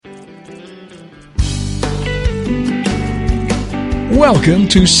Welcome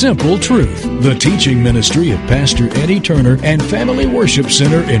to Simple Truth, the teaching ministry of Pastor Eddie Turner and Family Worship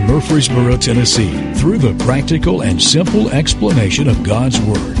Center in Murfreesboro, Tennessee. Through the practical and simple explanation of God's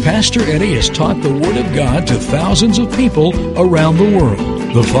Word, Pastor Eddie has taught the Word of God to thousands of people around the world.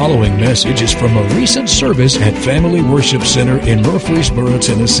 The following message is from a recent service at Family Worship Center in Murfreesboro,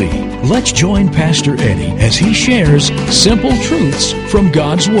 Tennessee. Let's join Pastor Eddie as he shares simple truths from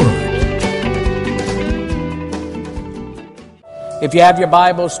God's Word. If you have your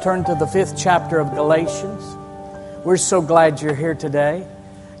Bibles, turn to the 5th chapter of Galatians. We're so glad you're here today.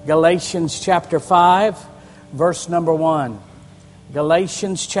 Galatians chapter 5, verse number 1.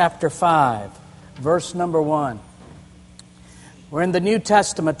 Galatians chapter 5, verse number 1. We're in the New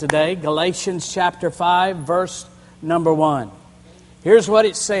Testament today, Galatians chapter 5, verse number 1. Here's what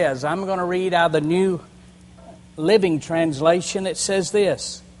it says. I'm going to read out of the New Living Translation. It says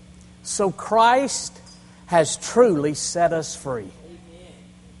this: So Christ has truly set us free.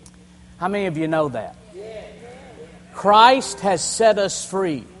 How many of you know that? Christ has set us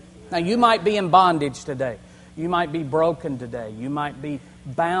free. Now, you might be in bondage today. You might be broken today. You might be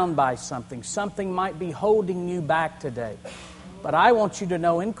bound by something. Something might be holding you back today. But I want you to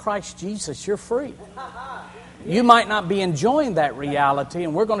know, in Christ Jesus, you're free. You might not be enjoying that reality,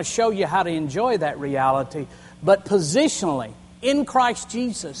 and we're going to show you how to enjoy that reality. But positionally, in Christ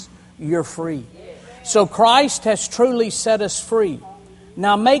Jesus, you're free. So Christ has truly set us free.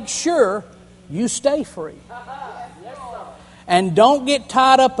 Now make sure you stay free. And don't get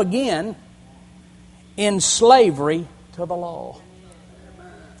tied up again in slavery to the law.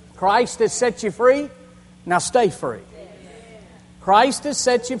 Christ has set you free. Now stay free. Christ has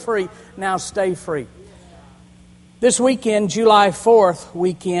set you free. Now stay free. This weekend, July 4th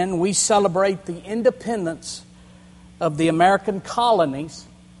weekend, we celebrate the independence of the American colonies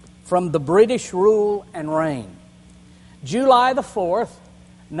from the British rule and reign. July the 4th,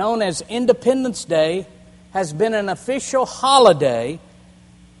 known as Independence Day, has been an official holiday,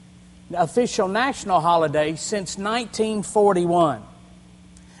 official national holiday since 1941.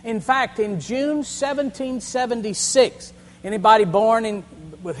 In fact, in June 1776, anybody born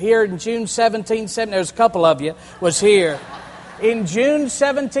here in June 1770? There's a couple of you was here. In June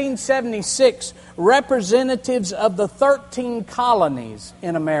 1776, representatives of the 13 colonies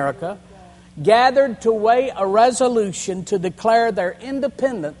in America gathered to weigh a resolution to declare their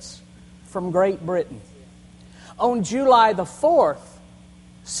independence from Great Britain. On July the 4th,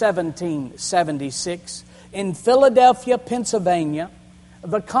 1776, in Philadelphia, Pennsylvania,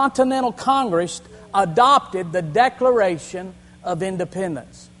 the Continental Congress adopted the Declaration of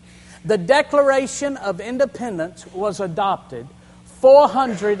Independence. The Declaration of Independence was adopted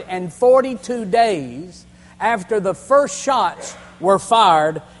 442 days after the first shots were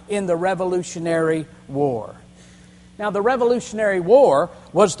fired in the Revolutionary War. Now, the Revolutionary War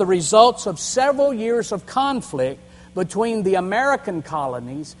was the results of several years of conflict between the American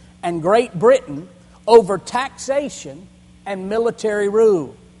colonies and Great Britain over taxation and military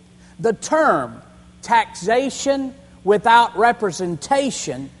rule. The term taxation without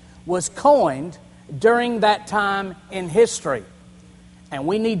representation was coined during that time in history. And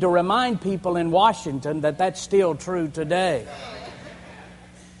we need to remind people in Washington that that's still true today.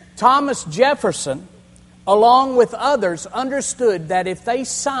 Thomas Jefferson, along with others, understood that if they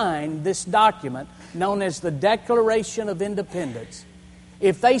signed this document known as the Declaration of Independence,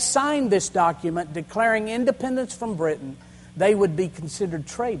 if they signed this document declaring independence from Britain, they would be considered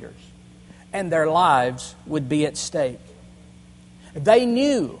traitors and their lives would be at stake. They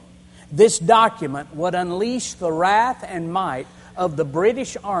knew this document would unleash the wrath and might of the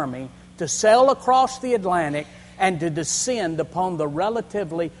British Army to sail across the Atlantic and to descend upon the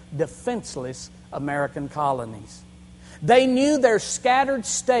relatively defenseless American colonies. They knew their scattered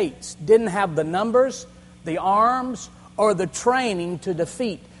states didn't have the numbers, the arms, or the training to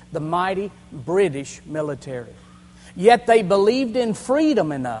defeat the mighty British military. Yet they believed in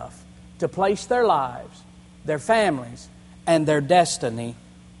freedom enough to place their lives, their families, and their destiny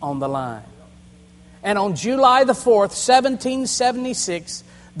on the line. And on July the 4th, 1776,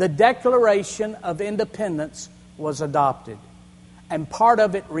 the Declaration of Independence was adopted. And part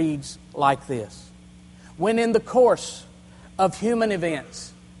of it reads like this: When in the course of human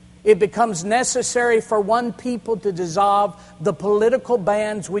events, it becomes necessary for one people to dissolve the political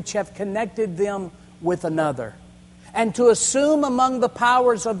bands which have connected them with another, and to assume among the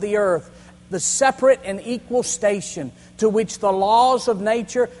powers of the earth the separate and equal station to which the laws of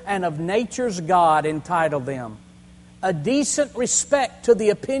nature and of nature's God entitle them. A decent respect to the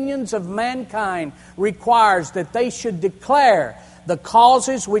opinions of mankind requires that they should declare the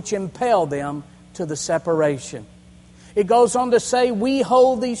causes which impel them to the separation. It goes on to say, we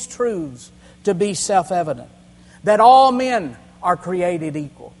hold these truths to be self-evident, that all men are created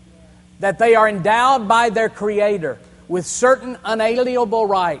equal, that they are endowed by their Creator with certain unalienable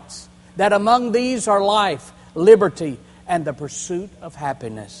rights, that among these are life, liberty, and the pursuit of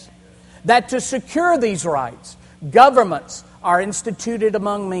happiness. That to secure these rights, governments are instituted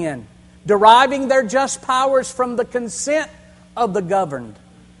among men, deriving their just powers from the consent of the governed.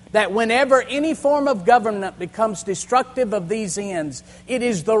 That whenever any form of government becomes destructive of these ends, it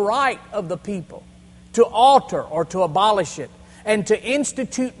is the right of the people to alter or to abolish it, and to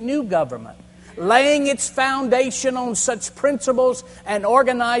institute new government, laying its foundation on such principles and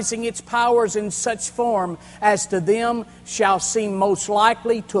organizing its powers in such form as to them shall seem most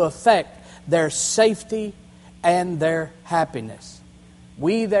likely to affect their safety and their happiness.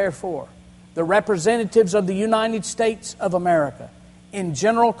 We, therefore, the representatives of the United States of America, in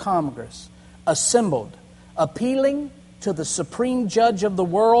General Congress, assembled, appealing to the Supreme Judge of the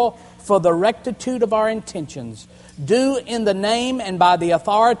world for the rectitude of our intentions, do in the name and by the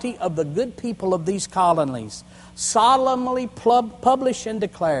authority of the good people of these colonies solemnly publish and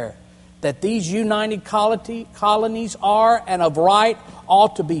declare that these united colonies are and of right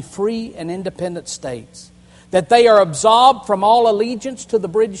ought to be free and independent states, that they are absolved from all allegiance to the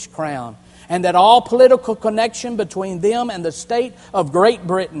British Crown, and that all political connection between them and the state of Great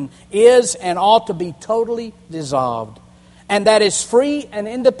Britain is and ought to be totally dissolved, and that as free and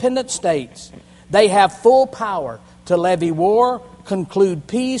independent states, they have full power to levy war, conclude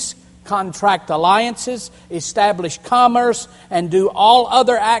peace, contract alliances, establish commerce, and do all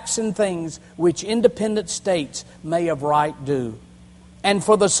other acts and things which independent states may of right do. And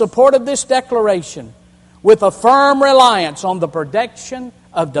for the support of this declaration, with a firm reliance on the protection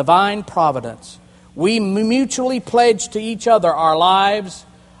of divine providence, we mutually pledge to each other our lives,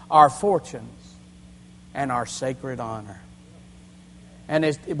 our fortunes, and our sacred honor. And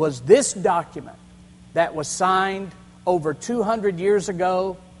it was this document that was signed over 200 years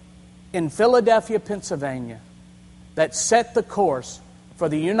ago in Philadelphia, Pennsylvania, that set the course for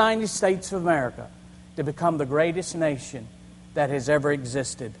the United States of America to become the greatest nation that has ever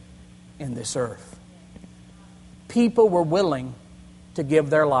existed in this earth. People were willing to give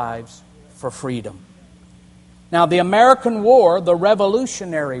their lives for freedom. Now, the American War, the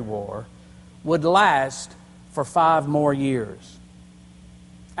Revolutionary War, would last for 5 more years.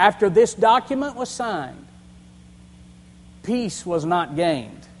 After this document was signed, peace was not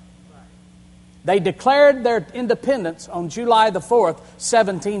gained. They declared their independence on July the 4th,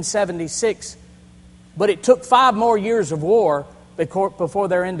 1776, but it took 5 more years of war before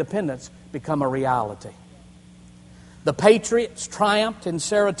their independence became a reality. The Patriots triumphed in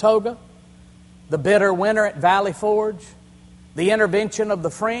Saratoga, the bitter winter at Valley Forge, the intervention of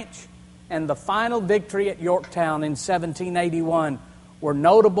the French, and the final victory at Yorktown in 1781 were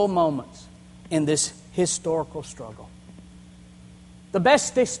notable moments in this historical struggle. The best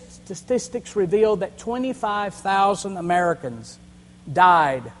statistics reveal that 25,000 Americans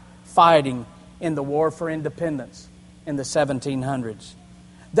died fighting in the War for Independence in the 1700s.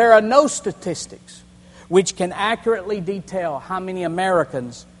 There are no statistics which can accurately detail how many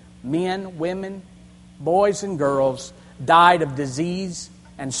Americans, men, women, boys, and girls, died of disease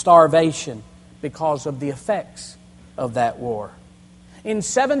and starvation because of the effects of that war. In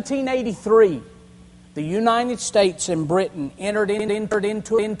 1783, the United States and Britain entered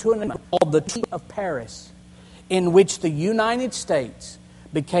into an agreement called the Treaty of Paris, in which the United States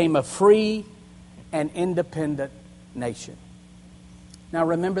became a free and independent nation. Now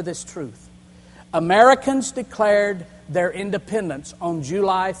remember this truth. Americans declared their independence on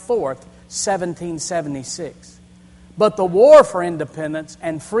July 4th, 1776. But the war for independence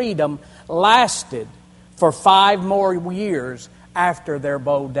and freedom lasted for 5 more years after their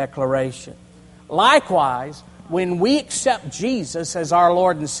bold declaration. Likewise, when we accept Jesus as our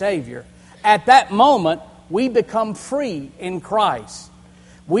Lord and Savior, at that moment we become free in Christ.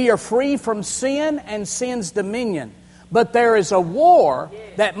 We are free from sin and sin's dominion. But there is a war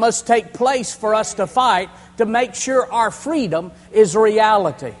that must take place for us to fight to make sure our freedom is a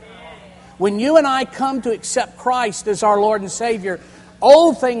reality. When you and I come to accept Christ as our Lord and Savior,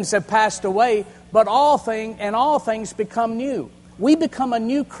 old things have passed away, but all things become new. We become a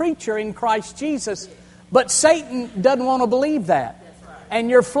new creature in Christ Jesus, but Satan doesn't want to believe that. And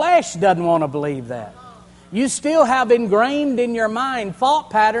your flesh doesn't want to believe that. You still have ingrained in your mind thought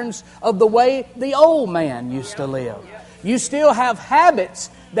patterns of the way the old man used to live. You still have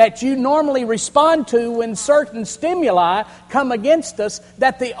habits that you normally respond to when certain stimuli come against us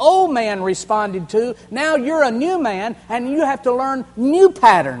that the old man responded to. Now you're a new man and you have to learn new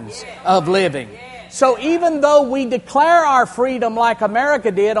patterns of living. So even though we declare our freedom like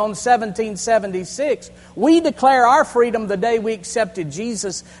America did on 1776, we declare our freedom the day we accepted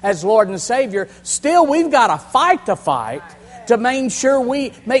Jesus as Lord and Savior, still we've got a fight to make sure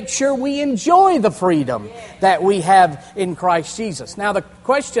we enjoy the freedom that we have in Christ Jesus. Now the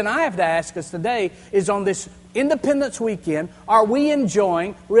question I have to ask us today is, on this Independence Weekend, are we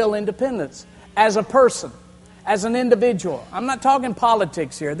enjoying real independence as a person? As an individual. I'm not talking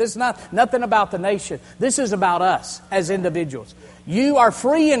politics here. This is nothing about the nation. This is about us as individuals. You are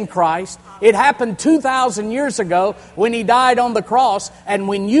free in Christ. It happened 2,000 years ago when He died on the cross, and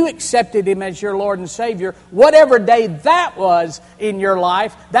when you accepted Him as your Lord and Savior, whatever day that was in your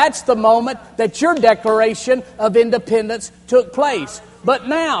life, that's the moment that your declaration of independence took place. But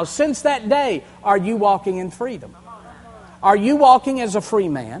now, since that day, are you walking in freedom? Are you walking as a free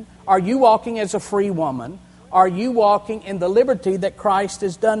man? Are you walking as a free woman? Are you walking in the liberty that Christ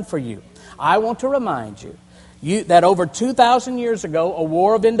has done for you? I want to remind you that over 2,000 years ago, a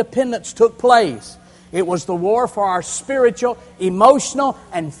war of independence took place. It was the war for our spiritual, emotional,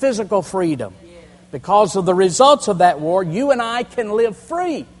 and physical freedom. Because of the results of that war, you and I can live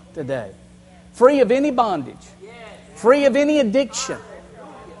free today. Free of any bondage. Free of any addiction.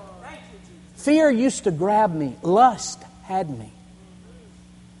 Fear used to grab me. Lust had me.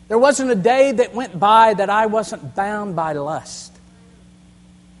 There wasn't a day that went by that I wasn't bound by lust.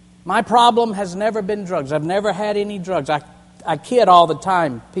 My problem has never been drugs. I've never had any drugs. I kid all the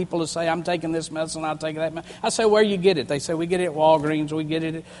time. People will say, I'm taking this medicine, I'll take that medicine. I say, where you get it? They say, we get it at Walgreens, we get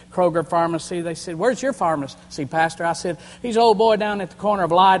it at Kroger Pharmacy. They said, where's your pharmacy, Pastor? I said, he's an old boy down at the corner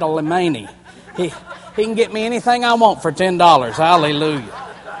of Lytle and Maney. He can get me anything I want for $10. Hallelujah.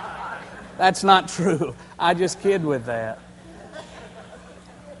 That's not true. I just kid with that.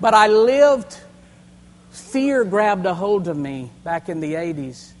 But I lived, fear grabbed a hold of me back in the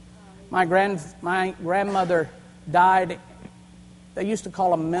 80s. My grandmother died. They used to call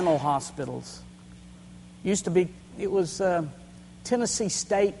them mental hospitals. It was Tennessee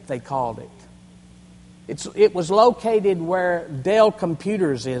State, they called it. It was located where Dell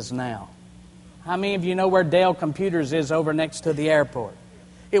Computers is now. How many of you know where Dell Computers is over next to the airport?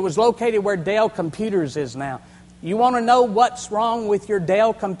 It was located where Dell Computers is now. You want to know what's wrong with your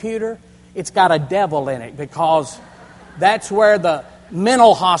Dell computer? It's got a devil in it, because that's where the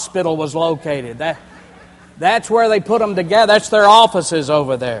mental hospital was located. That's where they put them together. That's their offices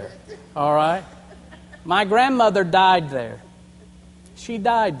over there. All right? My grandmother died there. She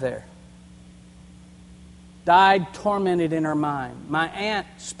died there. Died tormented in her mind. My aunt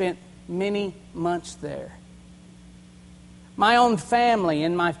spent many months there. My own family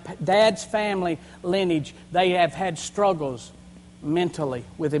and my dad's family lineage, they have had struggles mentally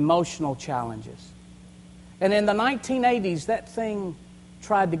with emotional challenges. And in the 1980s, that thing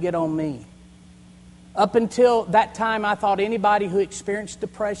tried to get on me. Up until that time, I thought anybody who experienced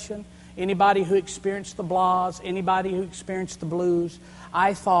depression, anybody who experienced the blahs, anybody who experienced the blues,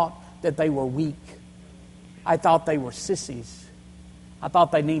 I thought that they were weak. I thought they were sissies. I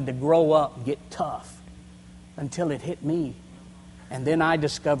thought they needed to grow up and get tough, until it hit me. And then I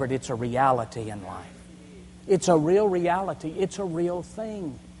discovered it's a reality in life. It's a real reality. It's a real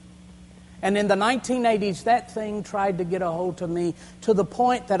thing. And in the 1980s, that thing tried to get a hold of me to the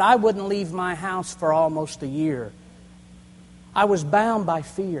point that I wouldn't leave my house for almost a year. I was bound by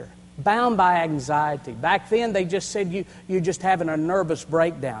fear, bound by anxiety. Back then, they just said you're just having a nervous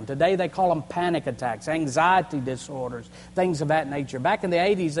breakdown. Today, they call them panic attacks, anxiety disorders, things of that nature. Back in the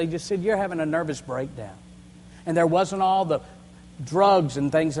 80s, they just said you're having a nervous breakdown. And there wasn't all the drugs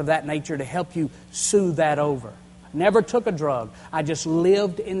and things of that nature to help you soothe that over. Never took a drug. I just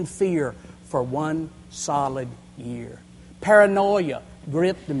lived in fear for 1 solid year. Paranoia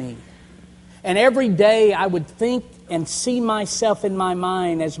gripped me. And every day I would think and see myself in my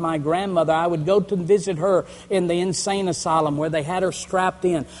mind as my grandmother. I would go to visit her in the insane asylum where they had her strapped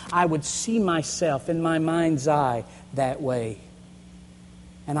in. I would see myself in my mind's eye that way.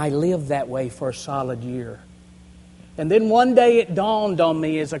 And I lived that way for a solid year. And then one day it dawned on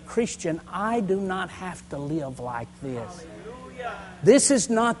me, as a Christian, I do not have to live like this. This is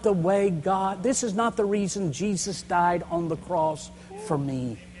not the way God, this is not the reason Jesus died on the cross for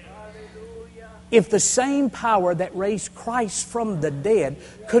me. If the same power that raised Christ from the dead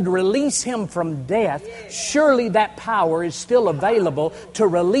could release Him from death, surely that power is still available to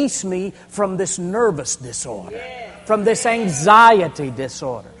release me from this nervous disorder, from this anxiety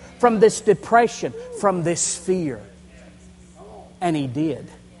disorder, from this depression, from this fear. And He did.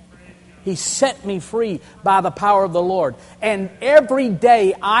 He set me free by the power of the Lord. And every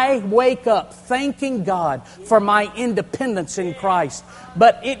day I wake up thanking God for my independence in Christ.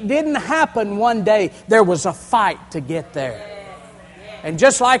 But it didn't happen one day. There was a fight to get there. And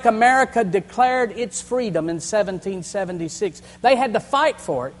just like America declared its freedom in 1776, they had to fight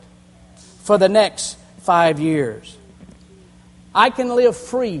for it for the next 5 years. I can live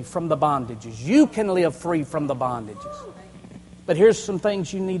free from the bondages. You can live free from the bondages. But here's some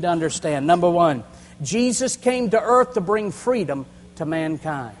things you need to understand. Number one, Jesus came to earth to bring freedom to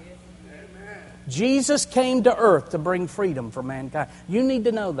mankind. Jesus came to earth to bring freedom for mankind. You need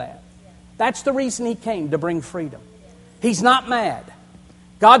to know that. That's the reason He came, to bring freedom. He's not mad.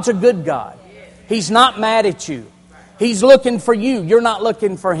 God's a good God. He's not mad at you. He's looking for you. You're not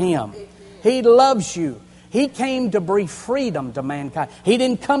looking for Him. He loves you. He came to bring freedom to mankind. He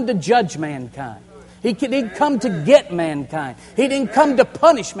didn't come to judge mankind. He didn't come to get mankind. He didn't come to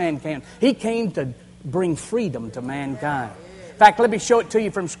punish mankind. He came to bring freedom to mankind. In fact, let me show it to you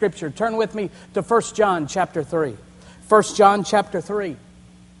from Scripture. Turn with me to 1 John chapter 3. 1 John chapter 3,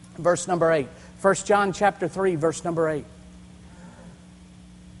 verse number 8. 1 John chapter 3, verse number 8.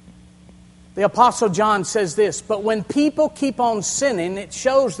 The Apostle John says this, "But when people keep on sinning, it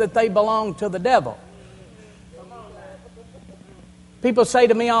shows that they belong to the devil." People say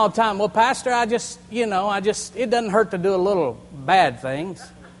to me all the time, "Well, Pastor, it doesn't hurt to do a little bad things."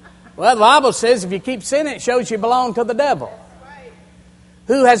 Well, the Bible says if you keep sinning, it shows you belong to the devil,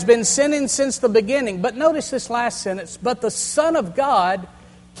 who has been sinning since the beginning. But notice this last sentence, "But the Son of God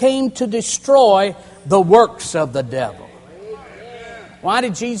came to destroy the works of the devil." Why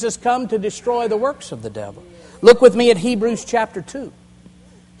did Jesus come? To destroy the works of the devil. Look with me at Hebrews chapter 2.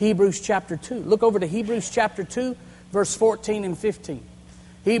 Hebrews chapter 2. Look over to Hebrews chapter 2. Verse 14 and 15.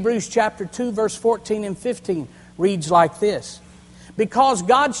 Hebrews chapter 2, verse 14 and 15 reads like this. "Because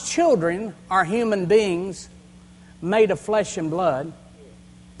God's children are human beings made of flesh and blood,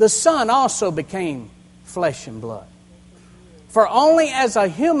 the Son also became flesh and blood. For only as a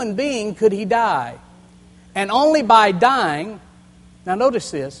human being could He die, and only by dying," now notice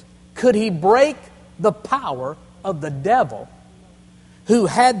this, "could He break the power of the devil, who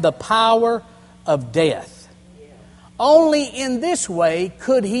had the power of death. Only in this way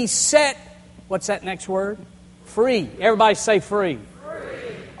could He set," what's that next word? Free. Everybody say free.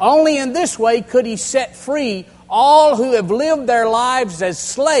 Free. "Only in this way could He set free all who have lived their lives as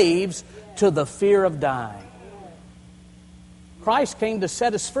slaves to the fear of dying." Christ came to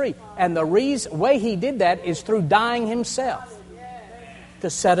set us free. And the way He did that is through dying Himself to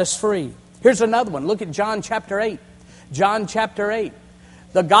set us free. Here's another one. Look at John chapter 8. John chapter 8.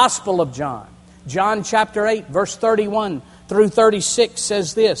 The Gospel of John. John chapter 8, verse 31 through 36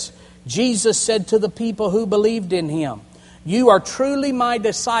 says this. "Jesus said to the people who believed in Him, 'You are truly my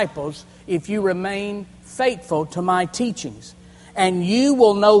disciples if you remain faithful to my teachings. And you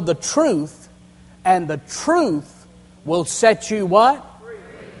will know the truth, and the truth will set you" what? Free.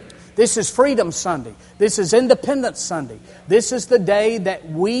 This is Freedom Sunday. This is Independence Sunday. This is the day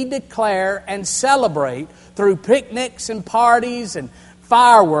that we declare and celebrate through picnics and parties and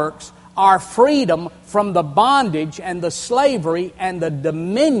fireworks our freedom from the bondage and the slavery and the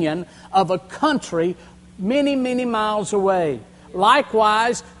dominion of a country many, many miles away.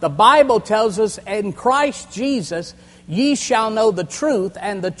 Likewise, the Bible tells us, "In Christ Jesus, ye shall know the truth,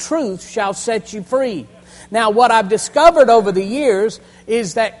 and the truth shall set you free." Now, what I've discovered over the years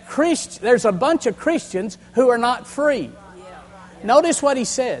is that there's a bunch of Christians who are not free. Notice what he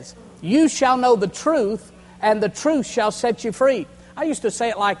says. "You shall know the truth, and the truth shall set you free." I used to say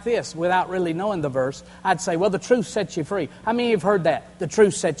it like this without really knowing the verse. I'd say, "Well, the truth sets you free." How many of you have heard that? The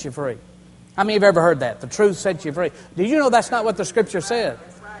truth sets you free. How many have ever heard that? The truth sets you free. Did you know that's not what the Scripture says?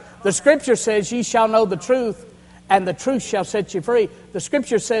 The Scripture says, "Ye shall know the truth, and the truth shall set you free." The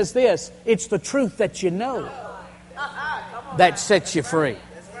Scripture says this, it's the truth that you know that sets you free.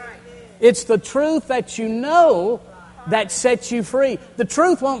 It's the truth that you know that sets you free. The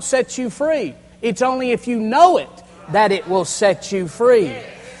truth won't set you free. It's only if you know it that it will set you free.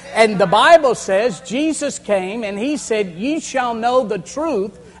 And the Bible says Jesus came and He said, "Ye shall know the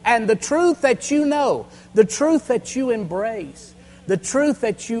truth, and the truth that you know, the truth that you embrace, the truth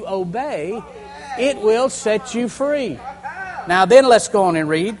that you obey, it will set you free." Now then let's go on and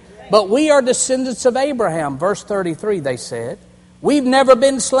read. "But we are descendants of Abraham," verse 33 they said. "We've never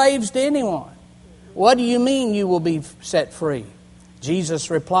been slaves to anyone. What do you mean you will be set free?" Jesus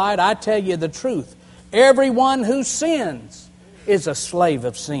replied, "I tell you the truth. Everyone who sins is a slave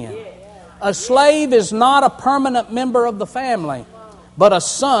of sin. A slave is not a permanent member of the family, but a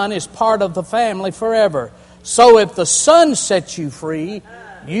son is part of the family forever. So if the Son sets you free,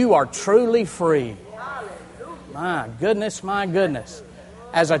 You are truly free. My goodness, my goodness.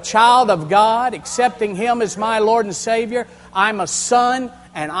 As a child of God, accepting Him as my Lord and Savior, I'm a son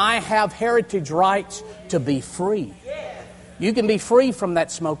and I have heritage rights to be free. You can be free from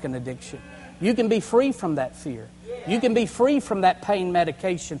that smoking addiction. You can be free from that fear. You can be free from that pain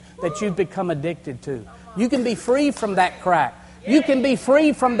medication that you've become addicted to. You can be free from that crack. You can be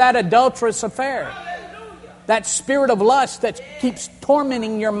free from that adulterous affair. That spirit of lust that keeps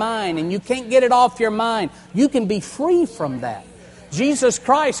tormenting your mind and you can't get it off your mind. You can be free from that. Jesus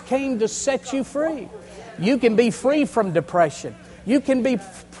Christ came to set you free. You can be free from depression. You can be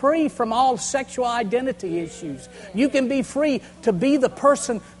free from all sexual identity issues. You can be free to be the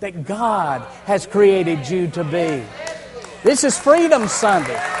person that God has created you to be. This is Freedom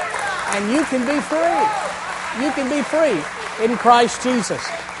Sunday. And you can be free. You can be free in Christ Jesus.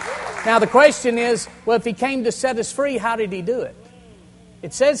 Now the question is, well, if He came to set us free, how did He do it?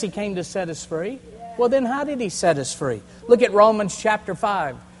 It says He came to set us free. Well, then how did He set us free? Look at Romans chapter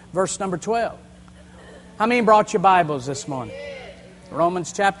 5, verse number 12. How many brought your Bibles this morning?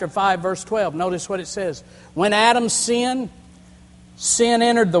 Romans chapter 5, verse 12. Notice what it says. When Adam sinned, sin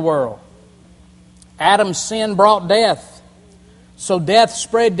entered the world. Adam's sin brought death. So death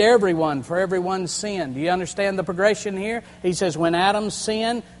spread to everyone, for everyone's sin. Do you understand the progression here? He says, when Adam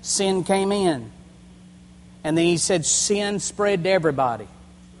sinned, sin came in. And then he said, sin spread to everybody.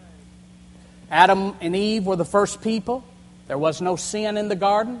 Adam and Eve were the first people. There was no sin in the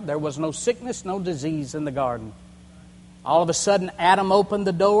garden. There was no sickness, no disease in the garden. All of a sudden, Adam opened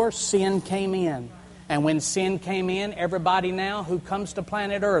the door, sin came in. And when sin came in, everybody now who comes to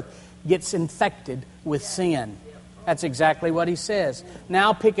planet Earth gets infected with sin. That's exactly what he says.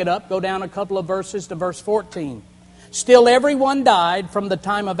 Now pick it up, go down a couple of verses to verse 14. Still everyone died from the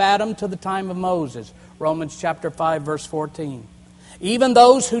time of Adam to the time of Moses. Romans chapter 5, verse 14. Even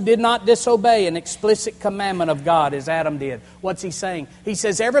those who did not disobey an explicit commandment of God as Adam did. What's he saying? He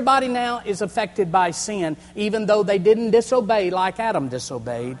says everybody now is affected by sin, even though they didn't disobey like Adam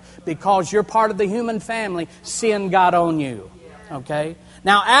disobeyed. Because you're part of the human family, sin got on you. Okay?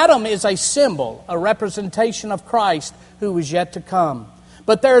 Now Adam is a symbol, a representation of Christ who was yet to come.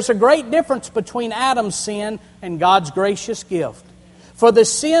 But there's a great difference between Adam's sin and God's gracious gift. For the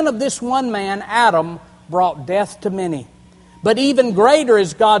sin of this one man, Adam, brought death to many. But even greater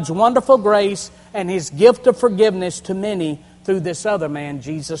is God's wonderful grace and His gift of forgiveness to many through this other man,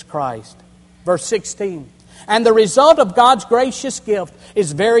 Jesus Christ. Verse 16. And the result of God's gracious gift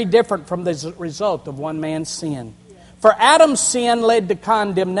is very different from the result of one man's sin. For Adam's sin led to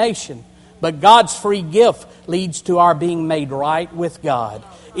condemnation, but God's free gift leads to our being made right with God,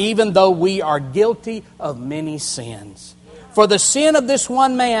 even though we are guilty of many sins. For the sin of this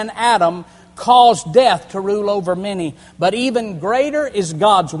one man, Adam, caused death to rule over many. But even greater is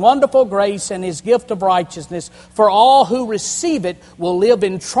God's wonderful grace and His gift of righteousness. For all who receive it will live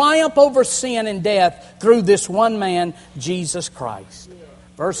in triumph over sin and death through this one man, Jesus Christ.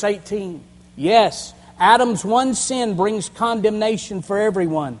 Verse 18. Yes, Adam's one sin brings condemnation for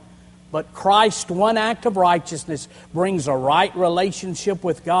everyone. But Christ's one act of righteousness brings a right relationship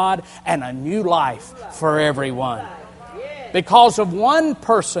with God and a new life for everyone. Because one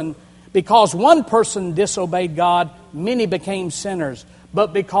person disobeyed God, many became sinners.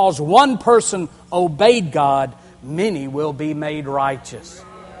 But because one person obeyed God, many will be made righteous.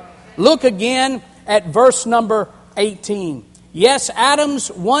 Look again at verse number 18. Yes, Adam's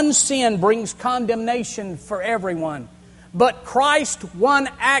one sin brings condemnation for everyone. But Christ's one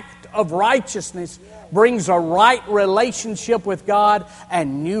act of righteousness brings a right relationship with God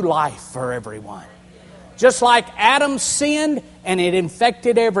and new life for everyone. Just like Adam sinned and it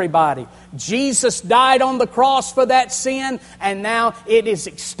infected everybody. Jesus died on the cross for that sin, and now it is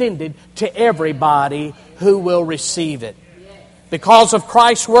extended to everybody who will receive it. Because of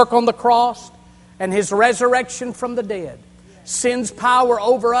Christ's work on the cross and His resurrection from the dead, sin's power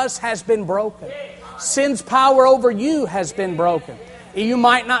over us has been broken. Sin's power over you has been broken. You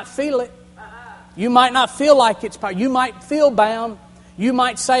might not feel it. You might not feel like it's power. You might feel bound. You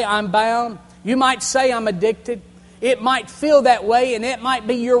might say, I'm bound. You might say, I'm addicted. It might feel that way, and it might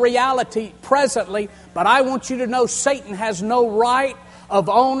be your reality presently. But I want you to know Satan has no right of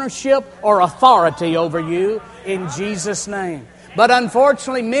ownership or authority over you in Jesus' name. But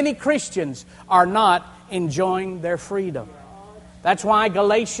unfortunately, many Christians are not enjoying their freedom. That's why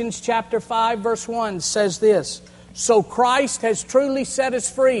Galatians chapter 5 verse 1 says this. So Christ has truly set us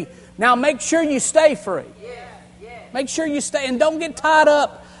free. Now make sure you stay free. Make sure you stay and don't get tied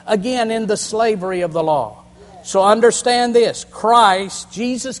up again in the slavery of the law. So understand this. Christ,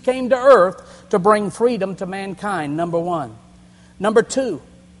 Jesus came to earth to bring freedom to mankind, number one. Number two,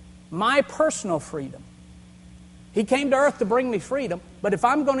 my personal freedom. He came to earth to bring me freedom, but if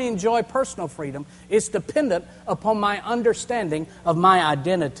I'm going to enjoy personal freedom, it's dependent upon my understanding of my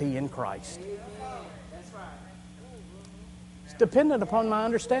identity in Christ. It's dependent upon my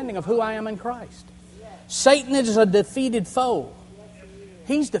understanding of who I am in Christ. Satan is a defeated foe.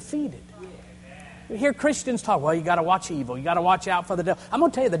 He's defeated. You hear Christians talk, well, you got to watch evil. You got to watch out for the devil. I'm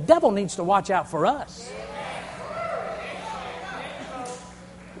going to tell you, the devil needs to watch out for us.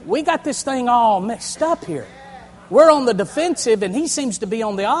 We got this thing all messed up here. We're on the defensive and he seems to be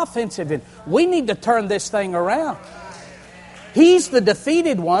on the offensive, and we need to turn this thing around. He's the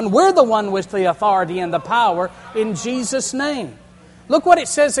defeated one. We're the one with the authority and the power in Jesus' name. Look what it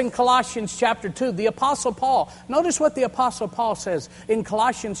says in Colossians chapter 2. The Apostle Paul. Notice what the Apostle Paul says in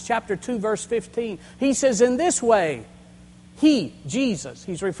Colossians chapter 2, verse 15. He says, in this way, he, Jesus,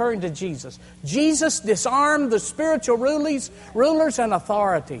 he's referring to Jesus. Jesus disarmed the spiritual rulers and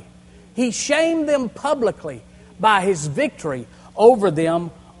authority. He shamed them publicly by his victory over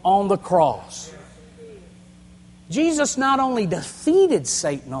them on the cross. Jesus not only defeated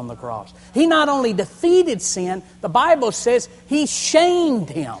Satan on the cross, he not only defeated sin, the Bible says he shamed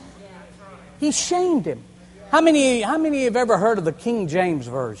him. He shamed him. How many have ever heard of the King James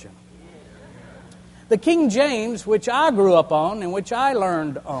Version? The King James, which I grew up on and which I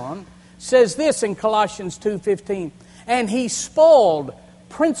learned on, says this in Colossians 2:15, and he spoiled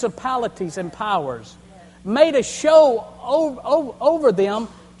principalities and powers, made a show over them,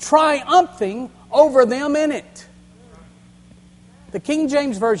 triumphing over them in it. The King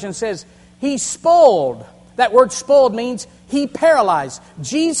James Version says, he spoiled. That word spoiled means he paralyzed.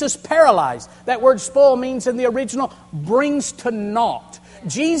 Jesus paralyzed. That word spoil means in the original, brings to naught.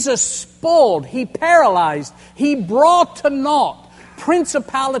 Jesus spoiled. He paralyzed. He brought to naught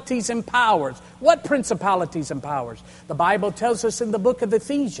principalities and powers. What principalities and powers? The Bible tells us in the book of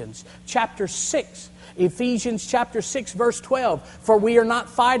Ephesians, chapter 6, Ephesians chapter 6, verse 12, for we are not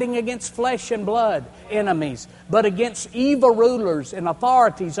fighting against flesh and blood enemies, but against evil rulers and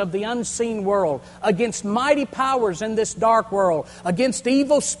authorities of the unseen world, against mighty powers in this dark world, against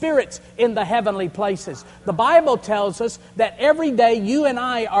evil spirits in the heavenly places. The Bible tells us that every day you and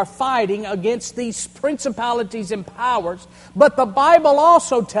I are fighting against these principalities and powers, but the Bible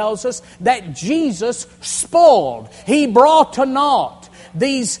also tells us that Jesus spoiled. He brought to naught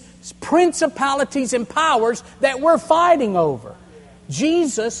these principalities and powers that we're fighting over.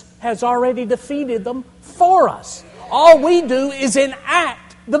 Jesus has already defeated them for us. All we do is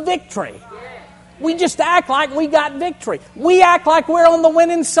enact the victory. We just act like we got victory. We act like we're on the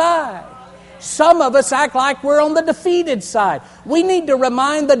winning side. Some of us act like we're on the defeated side. We need to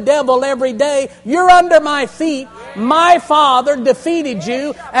remind the devil every day, you're under my feet. My Father defeated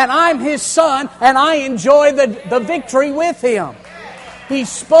you, and I'm His Son, and I enjoy the victory with Him. He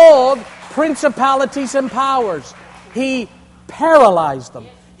spoiled principalities and powers. He paralyzed them.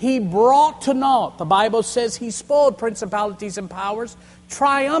 He brought to naught. The Bible says He spoiled principalities and powers,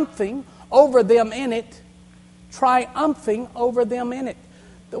 triumphing over them in it. Triumphing over them in it.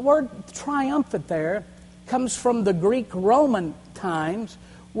 The word triumphant there comes from the Greek Roman times,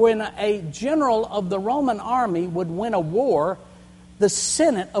 when a general of the Roman army would win a war, the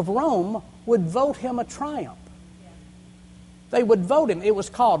Senate of Rome would vote him a triumph. They would vote him. It was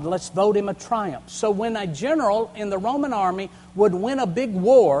called, let's vote him a triumph. So when a general in the Roman army would win a big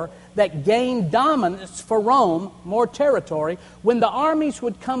war that gained dominance for Rome, more territory, when the armies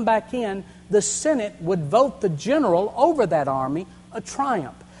would come back in, the Senate would vote the general over that army a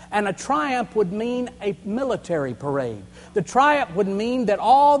triumph. And a triumph would mean a military parade. The triumph would mean that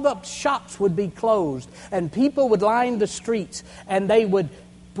all the shops would be closed and people would line the streets, and they would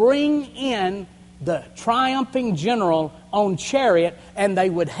bring in the triumphing general on chariot, and they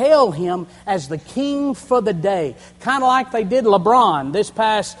would hail him as the king for the day. Kind of like they did LeBron this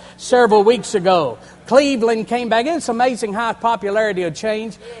past several weeks ago. Cleveland came back. It's amazing how popularity will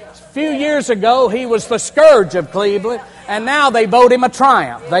change. A few years ago, he was the scourge of Cleveland, and now they vote him a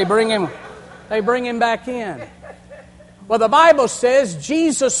triumph. They bring him back in. Well, the Bible says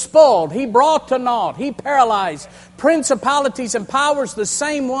Jesus spoiled. He brought to naught. He paralyzed principalities and powers, the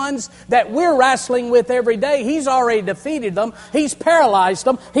same ones that we're wrestling with every day. He's already defeated them. He's paralyzed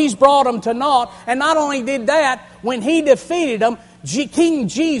them. He's brought them to naught. And not only did that, when He defeated them, King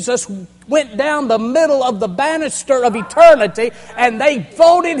Jesus went down the middle of the banister of eternity, and they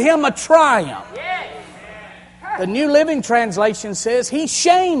voted Him a triumph. The New Living Translation says He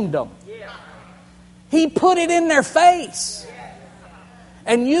shamed them. He put it in their face.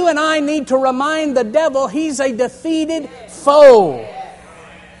 And you and I need to remind the devil he's a defeated foe.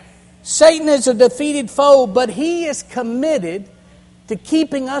 Satan is a defeated foe, but he is committed to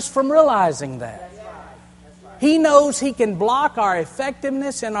keeping us from realizing that. He knows He can block our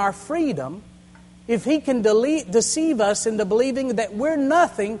effectiveness and our freedom if He can deceive us into believing that we're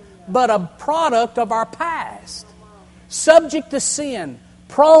nothing but a product of our past, subject to sin,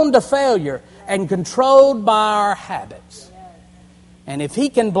 prone to failure, and controlled by our habits. And if He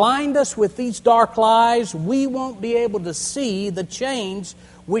can blind us with these dark lies, we won't be able to see the chains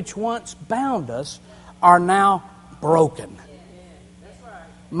which once bound us are now broken.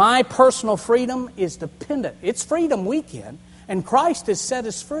 My personal freedom is dependent. It's Freedom Weekend, and Christ has set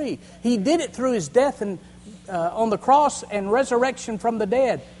us free. He did it through His death on the cross and resurrection from the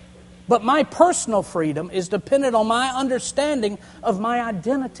dead. But my personal freedom is dependent on my understanding of my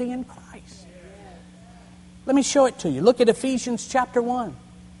identity in Christ. Let me show it to you. Look at Ephesians chapter 1.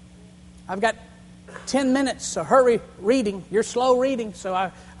 I've got 10 minutes, so hurry reading. You're slow reading, so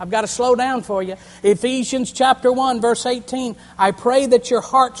I've got to slow down for you. Ephesians chapter 1, verse 18. I pray that your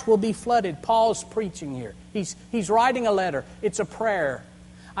hearts will be flooded. Paul's preaching here. He's writing a letter. It's a prayer.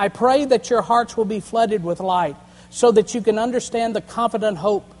 I pray that your hearts will be flooded with light so that you can understand the confident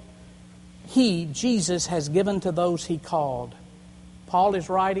hope He, Jesus, has given to those He called. Paul is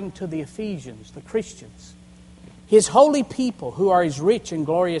writing to the Ephesians, the Christians, His holy people who are His rich and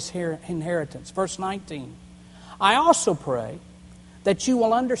glorious inheritance. Verse 19. I also pray that you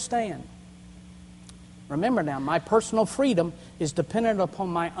will understand. Remember now, my personal freedom is dependent upon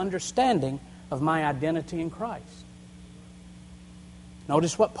my understanding of my identity in Christ.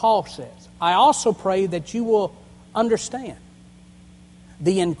 Notice what Paul says. I also pray that you will understand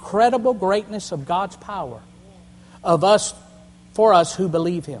the incredible greatness of God's power for us who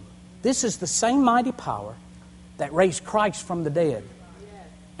believe Him. This is the same mighty power that raised Christ from the dead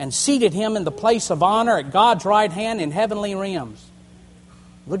and seated Him in the place of honor at God's right hand in heavenly realms.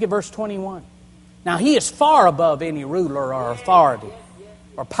 Look at verse 21. Now He is far above any ruler or authority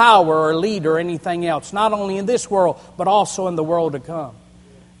or power or leader or anything else, not only in this world, but also in the world to come.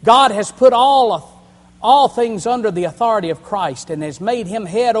 God has put all things under the authority of Christ and has made Him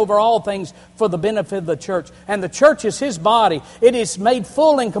head over all things for the benefit of the church. And the church is His body. It is made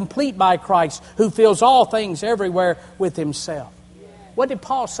full and complete by Christ, who fills all things everywhere with Himself. What did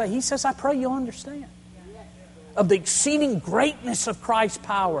Paul say? He says, I pray you'll understand of the exceeding greatness of Christ's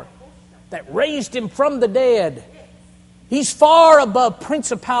power that raised Him from the dead. He's far above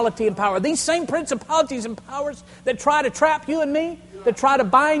principality and power. These same principalities and powers that try to trap you and me, that try to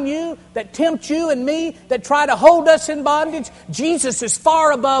bind you, that tempt you and me, that try to hold us in bondage, Jesus is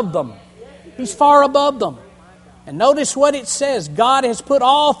far above them. He's far above them. And notice what it says. God has put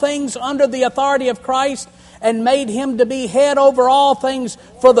all things under the authority of Christ and made Him to be head over all things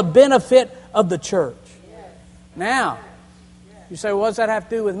for the benefit of the church. Now, you say, well, what does that have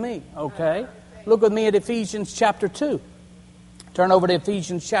to do with me? Okay. Look with me at Ephesians chapter 2. Turn over to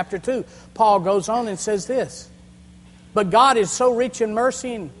Ephesians chapter 2. Paul goes on and says this. But God is so rich in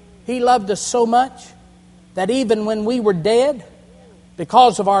mercy and He loved us so much that even when we were dead,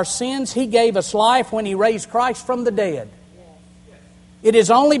 because of our sins, He gave us life when He raised Christ from the dead. It is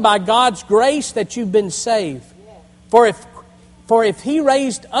only by God's grace that you've been saved. For if He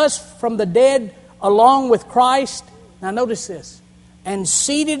raised us from the dead along with Christ, now notice this, and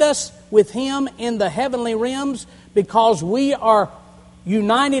seated us with Him in the heavenly realms, because we are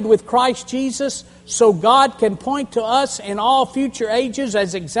united with Christ Jesus, so God can point to us in all future ages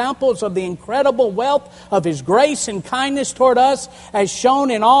as examples of the incredible wealth of His grace and kindness toward us, as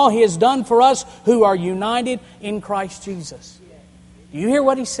shown in all He has done for us who are united in Christ Jesus. Do you hear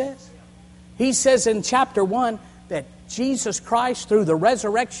what he says? He says in chapter 1 that Jesus Christ, through the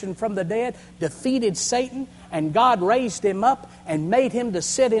resurrection from the dead, defeated Satan, and God raised Him up and made Him to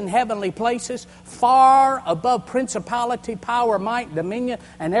sit in heavenly places, far above principality, power, might, dominion,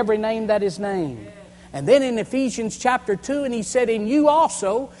 and every name that is named. And then in Ephesians chapter 2, and he said, in you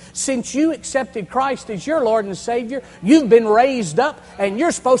also, since you accepted Christ as your Lord and Savior, you've been raised up, and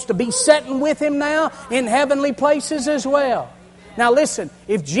you're supposed to be sitting with Him now in heavenly places as well. Now listen,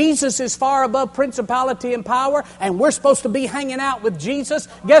 if Jesus is far above principality and power, and we're supposed to be hanging out with Jesus,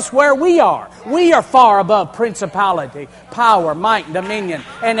 guess where we are? We are far above principality, power, might, dominion,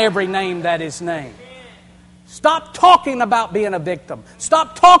 and every name that is named. Stop talking about being a victim.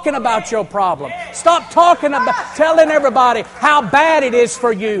 Stop talking about your problem. Stop talking about telling everybody how bad it is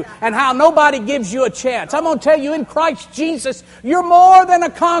for you and how nobody gives you a chance. I'm going to tell you, in Christ Jesus, you're more than a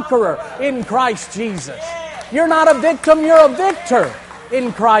conqueror in Christ Jesus. You're not a victim, you're a victor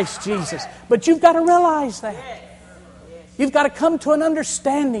in Christ Jesus. But you've got to realize that. You've got to come to an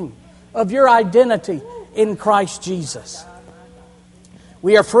understanding of your identity in Christ Jesus.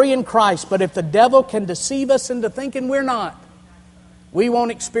 We are free in Christ, but if the devil can deceive us into thinking we're not, we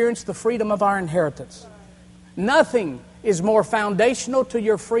won't experience the freedom of our inheritance. Nothing is more foundational to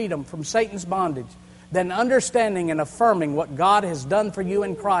your freedom from Satan's bondage than understanding and affirming what God has done for you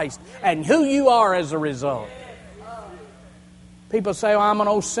in Christ and who you are as a result. People say, I'm an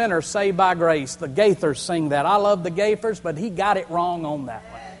old sinner saved by grace. The Gaithers sing that. I love the Gaithers, but he got it wrong on that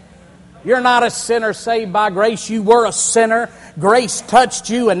one. You're not a sinner saved by grace. You were a sinner. Grace touched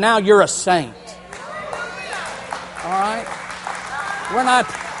you, and now you're a saint. All right? We're not...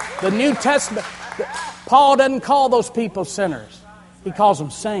 The New Testament... Paul doesn't call those people sinners. He calls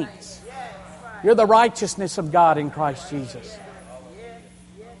them saints. You're the righteousness of God in Christ Jesus.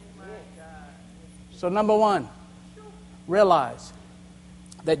 So number one, realize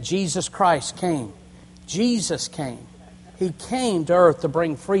that Jesus Christ came. Jesus came. He came to earth to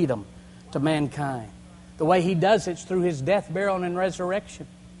bring freedom to mankind. The way He does it is through His death, burial, and resurrection.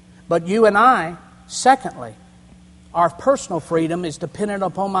 But you and I, secondly, our personal freedom is dependent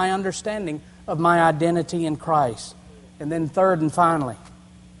upon my understanding of my identity in Christ. And then third and finally,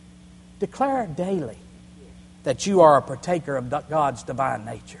 declare daily that you are a partaker of God's divine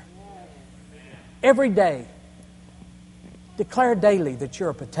nature. Every day, declare daily that you're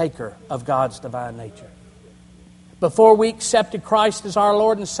a partaker of God's divine nature. Before we accepted Christ as our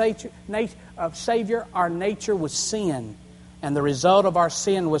Lord and Savior, our nature was sin, and the result of our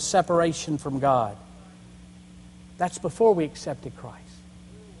sin was separation from God. That's before we accepted Christ.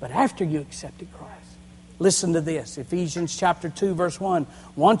 But after you accepted Christ, listen to this. Ephesians chapter 2, verse 1.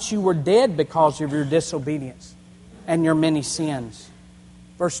 Once you were dead because of your disobedience and your many sins.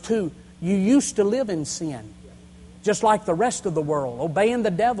 Verse 2. You used to live in sin, just like the rest of the world, obeying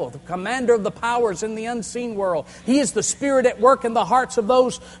the devil, the commander of the powers in the unseen world. He is the spirit at work in the hearts of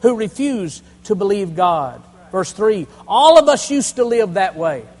those who refuse to believe God. Verse 3. All of us used to live that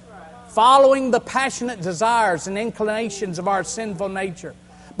way, following the passionate desires and inclinations of our sinful nature.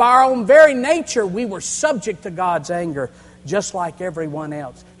 By our own very nature, we were subject to God's anger, just like everyone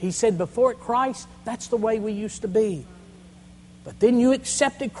else. He said before Christ, that's the way we used to be. But then you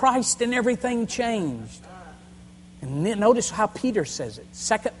accepted Christ and everything changed. And notice how Peter says it.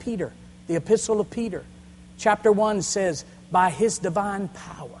 2 Peter, the epistle of Peter, chapter 1 says, by His divine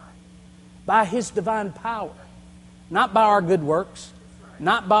power. By His divine power. Not by our good works,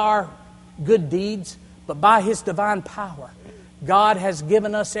 not by our good deeds, but by His divine power. God has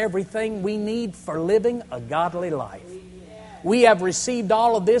given us everything we need for living a godly life. We have received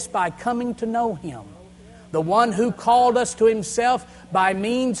all of this by coming to know Him, the one who called us to Himself by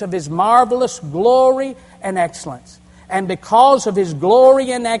means of His marvelous glory and excellence. And because of His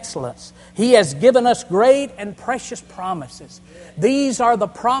glory and excellence, He has given us great and precious promises. These are the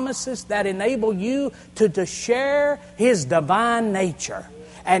promises that enable you to share His divine nature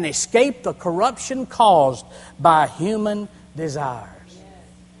and escape the corruption caused by human desires.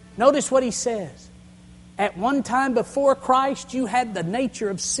 Notice what he says. At one time before Christ, you had the nature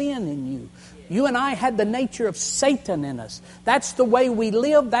of sin in you. You and I had the nature of Satan in us. That's the way we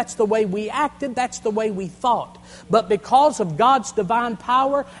lived. That's the way we acted. That's the way we thought. But because of God's divine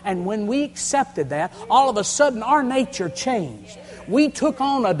power, and when we accepted that, all of a sudden our nature changed. We took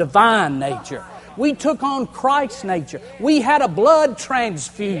on a divine nature. We took on Christ's nature. We had a blood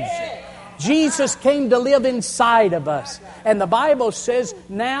transfusion. Jesus came to live inside of us. And the Bible says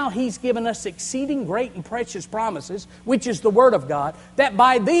now He's given us exceeding great and precious promises, which is the Word of God, that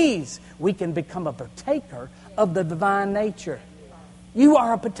by these we can become a partaker of the divine nature. You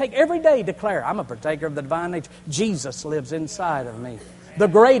are a partaker. Every day declare, I'm a partaker of the divine nature. Jesus lives inside of me. The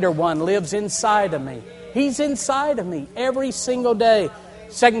greater one lives inside of me. He's inside of me every single day.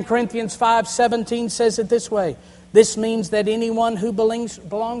 2 Corinthians 5:17 says it this way. This means that anyone who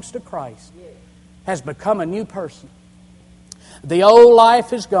belongs to Christ has become a new person. The old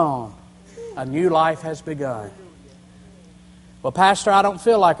life is gone. A new life has begun. Well, Pastor, I don't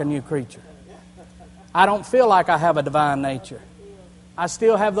feel like a new creature. I don't feel like I have a divine nature. I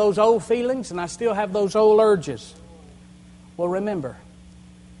still have those old feelings and I still have those old urges. Well, remember,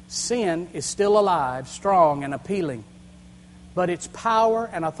 sin is still alive, strong and appealing, but its power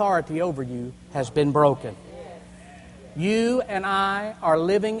and authority over you has been broken. You and I are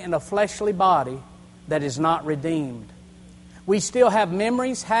living in a fleshly body that is not redeemed. We still have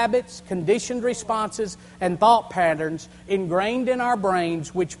memories, habits, conditioned responses, and thought patterns ingrained in our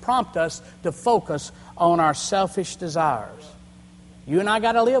brains which prompt us to focus on our selfish desires. You and I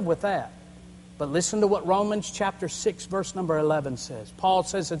got to live with that. But listen to what Romans chapter 6, verse number 11 says. Paul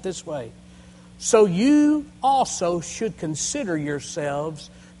says it this way. So you also should consider yourselves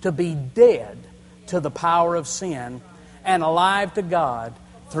to be dead to the power of sin and alive to God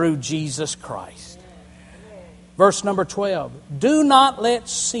through Jesus Christ. Verse number 12. Do not let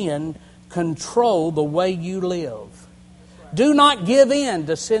sin control the way you live. Do not give in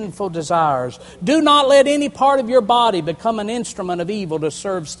to sinful desires. Do not let any part of your body become an instrument of evil to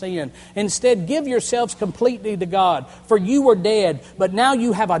serve sin. Instead, give yourselves completely to God. For you were dead, but now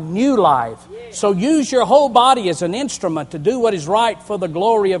you have a new life. So use your whole body as an instrument to do what is right for the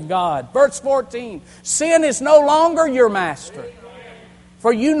glory of God. Verse 14. Sin is no longer your master.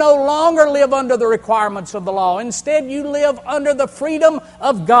 For you no longer live under the requirements of the law. Instead, you live under the freedom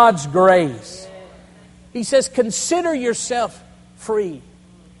of God's grace. He says, consider yourself free.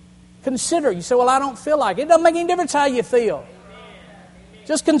 Consider. You say, well, I don't feel like it. It doesn't make any difference how you feel.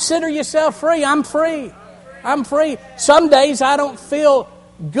 Just consider yourself free. I'm free. I'm free. Some days I don't feel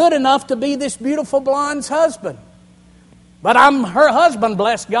good enough to be this beautiful blonde's husband. But I'm her husband,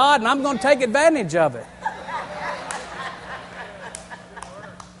 bless God, and I'm going to take advantage of it.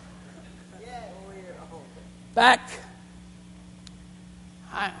 Back,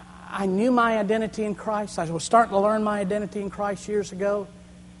 I knew my identity in Christ. I was starting to learn my identity in Christ years ago.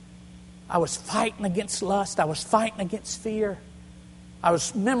 I was fighting against lust. I was fighting against fear. I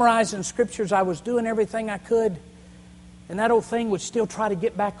was memorizing scriptures. I was doing everything I could. And that old thing would still try to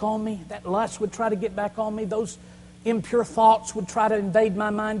get back on me. That lust would try to get back on me. Those impure thoughts would try to invade my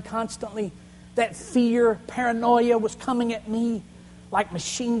mind constantly. That fear, paranoia was coming at me like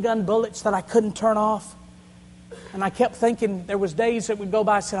machine gun bullets that I couldn't turn off. And I kept thinking, there was days that would go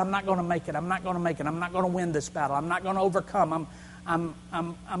by, I said, I'm not going to make it. I'm not going to make it. I'm not going to win this battle. I'm not going to overcome. I'm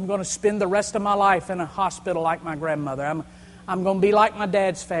going to spend the rest of my life in a hospital like my grandmother. I'm going to be like my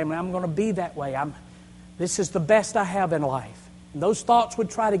dad's family. I'm going to be that way. This is the best I have in life. And those thoughts would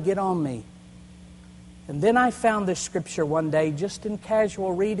try to get on me. And then I found this scripture one day, just in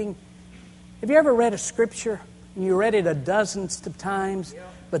casual reading. Have you ever read a scripture and you read it a dozens of times,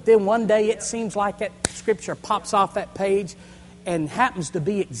 but then one day it seems like that scripture pops off that page and happens to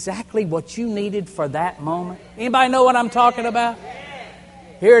be exactly what you needed for that moment? Anybody know what I'm talking about?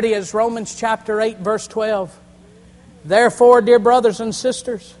 Here it is, Romans chapter 8, verse 12. Therefore, dear brothers and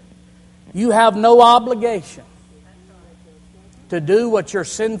sisters, you have no obligation to do what your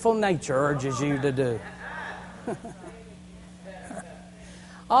sinful nature urges you to do.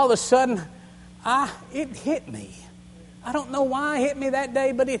 All of a sudden, it hit me. I don't know why it hit me that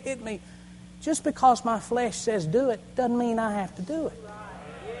day, but it hit me. Just because my flesh says do it doesn't mean I have to do it.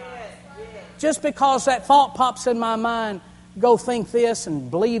 Just because that thought pops in my mind, go think this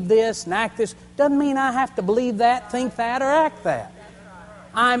and believe this and act this, doesn't mean I have to believe that, think that, or act that.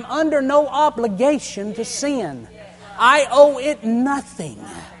 I'm under no obligation to sin. I owe it nothing.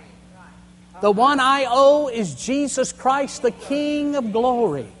 The one I owe is Jesus Christ, the King of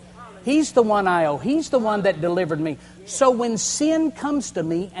glory. He's the one I owe. He's the one that delivered me. So when sin comes to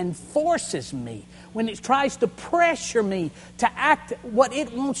me and forces me, when it tries to pressure me to act what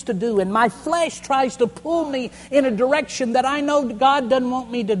it wants to do, and my flesh tries to pull me in a direction that I know God doesn't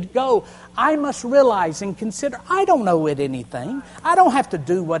want me to go, I must realize and consider, I don't owe it anything. I don't have to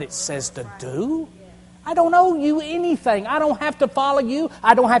do what it says to do. I don't owe you anything. I don't have to follow you.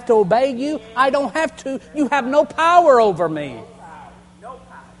 I don't have to obey you. I don't have to. You have no power over me.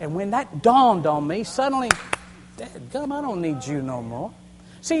 And when that dawned on me, suddenly, Dadgum, I don't need you no more.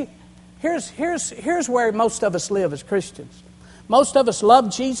 See, here's where most of us live as Christians. Most of us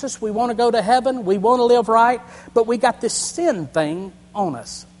love Jesus. We want to go to heaven. We want to live right. But we got this sin thing on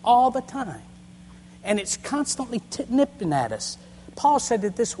us all the time. And it's constantly nipping at us. Paul said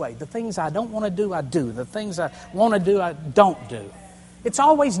it this way: the things I don't want to do, I do. The things I want to do, I don't do. It's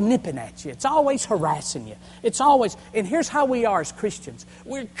always nipping at you. It's always harassing you. It's always, and here's how we are as Christians.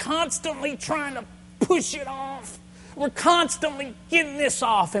 We're constantly trying to push it off. We're constantly getting this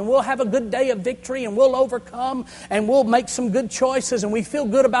off, and we'll have a good day of victory, and we'll overcome, and we'll make some good choices, and we feel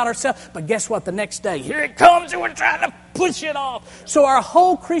good about ourselves. But guess what? The next day, here it comes, and we're trying to push it off. So our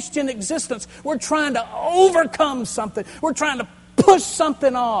whole Christian existence, we're trying to overcome something. We're trying to push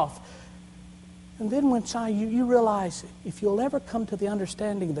something off. And then when you realize, if you'll ever come to the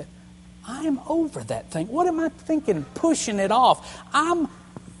understanding that I am over that thing. What am I thinking? Pushing it off. I'm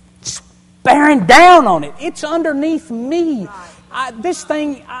bearing down on it. It's underneath me. This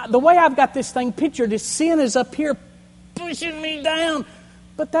thing, the way I've got this thing pictured is sin is up here pushing me down.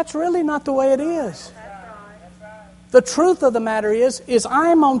 But that's really not the way it is. The truth of the matter is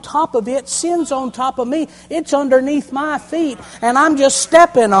I'm on top of it. Sin's on top of me. It's underneath my feet. And I'm just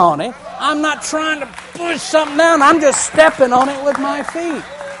stepping on it. I'm not trying to push something down. I'm just stepping on it with my feet.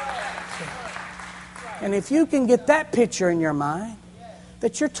 And if you can get that picture in your mind,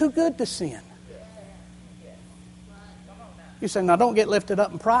 that you're too good to sin. You say, now don't get lifted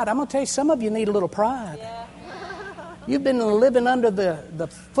up in pride. I'm going to tell you, some of you need a little pride. You've been living under the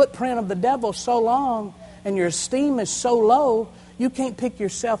footprint of the devil so long, and your esteem is so low, you can't pick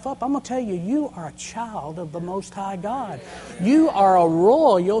yourself up. I'm going to tell you, you are a child of the Most High God. You are a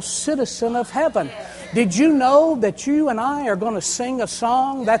royal citizen of heaven. Did you know that you and I are going to sing a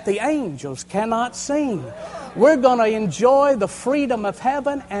song that the angels cannot sing? We're going to enjoy the freedom of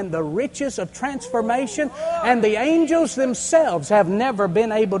heaven and the riches of transformation, and the angels themselves have never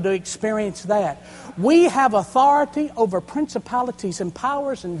been able to experience that. We have authority over principalities and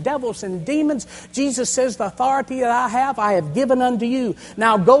powers and devils and demons. Jesus says, the authority that I have given unto you.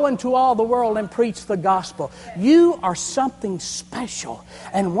 Now go into all the world and preach the gospel. You are something special.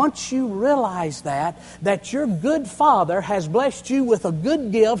 And once you realize that your good Father has blessed you with a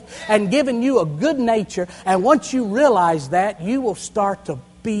good gift and given you a good nature, and once you realize that, you will start to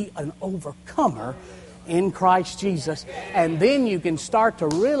be an overcomer in Christ Jesus. And then you can start to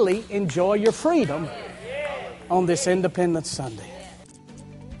really enjoy your freedom on this Independence Sunday.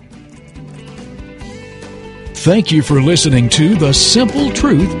 Thank you for listening to The Simple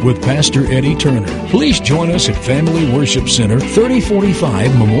Truth with Pastor Eddie Turner. Please join us at Family Worship Center,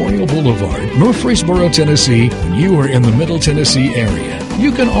 3045 Memorial Boulevard, Murfreesboro, Tennessee, when you are in the Middle Tennessee area.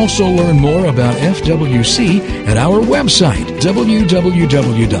 You can also learn more about FWC at our website,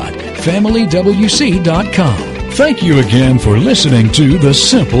 www.familywc.com. Thank you again for listening to The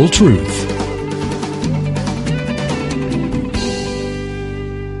Simple Truth.